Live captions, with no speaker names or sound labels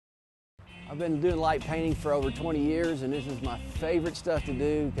I've been doing light painting for over 20 years, and this is my favorite stuff to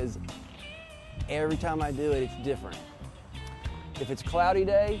do because every time I do it, it's different. If it's a cloudy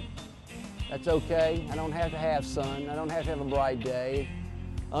day, that's okay. I don't have to have sun. I don't have to have a bright day.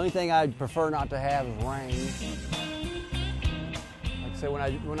 The only thing I'd prefer not to have is rain. Like I say,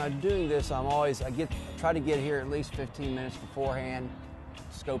 when I'm doing this, I try to get here at least 15 minutes beforehand,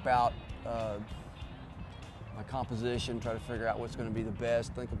 scope out my composition, try to figure out what's going to be the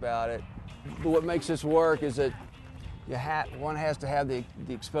best, think about it. But what makes this work is that one has to have the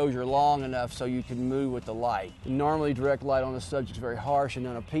exposure long enough so you can move with the light. Normally direct light on the subject is very harsh and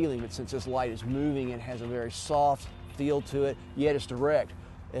unappealing, but since this light is moving, it has a very soft feel to it, yet it's direct.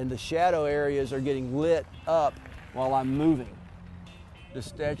 And the shadow areas are getting lit up while I'm moving. The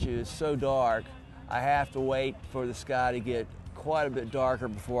statue is so dark, I have to wait for the sky to get quite a bit darker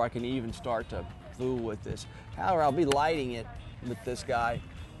before I can even start to fool with this. However, I'll be lighting it with this guy.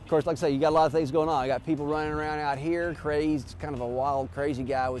 Of course, like I say, you got a lot of things going on. I got people running around out here, crazy, kind of a wild, crazy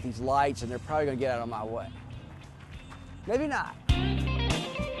guy with these lights, and they're probably gonna get out of my way. Maybe not.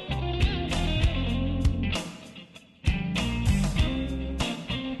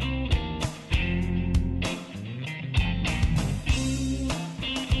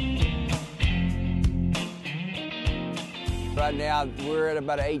 Right now, we're at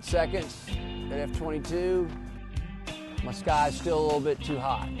about 8 seconds at f22. My sky's still a little bit too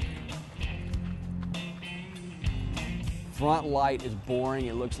hot. Front light is boring.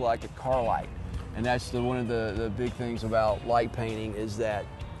 It looks like a car light. And that's one of the big things about light painting is that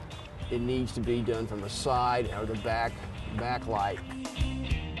it needs to be done from the side or the back light.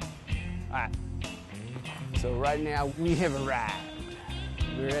 All right, so right now we have arrived.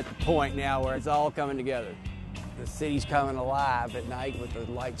 We're at the point now where it's all coming together. The city's coming alive at night with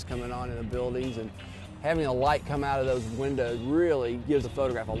the lights coming on in the buildings, and having a light come out of those windows really gives the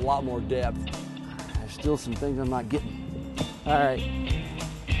photograph a lot more depth. There's still some things I'm not getting. All right.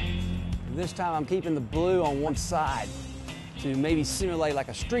 This time I'm keeping the blue on one side to maybe simulate like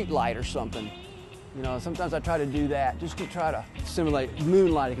a street light or something. You know, sometimes I try to do that just to try to simulate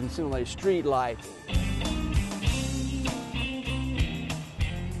moonlight. I can simulate a street light.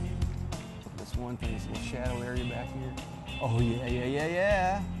 This one thing, this little shadow area back here. Oh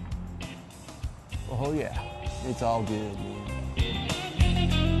yeah. Oh yeah, it's all good, man.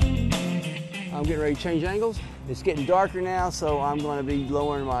 I'm getting ready to change angles. It's getting darker now, so I'm going to be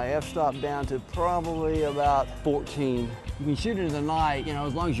lowering my f-stop down to probably about 14. You can shoot it in the night, you know,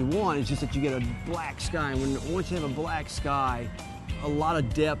 as long as you want. It's just that you get a black sky. And once you have a black sky, a lot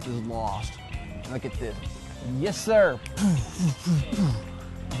of depth is lost. Look at this. Yes, sir.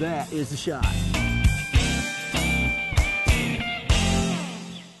 That is the shot.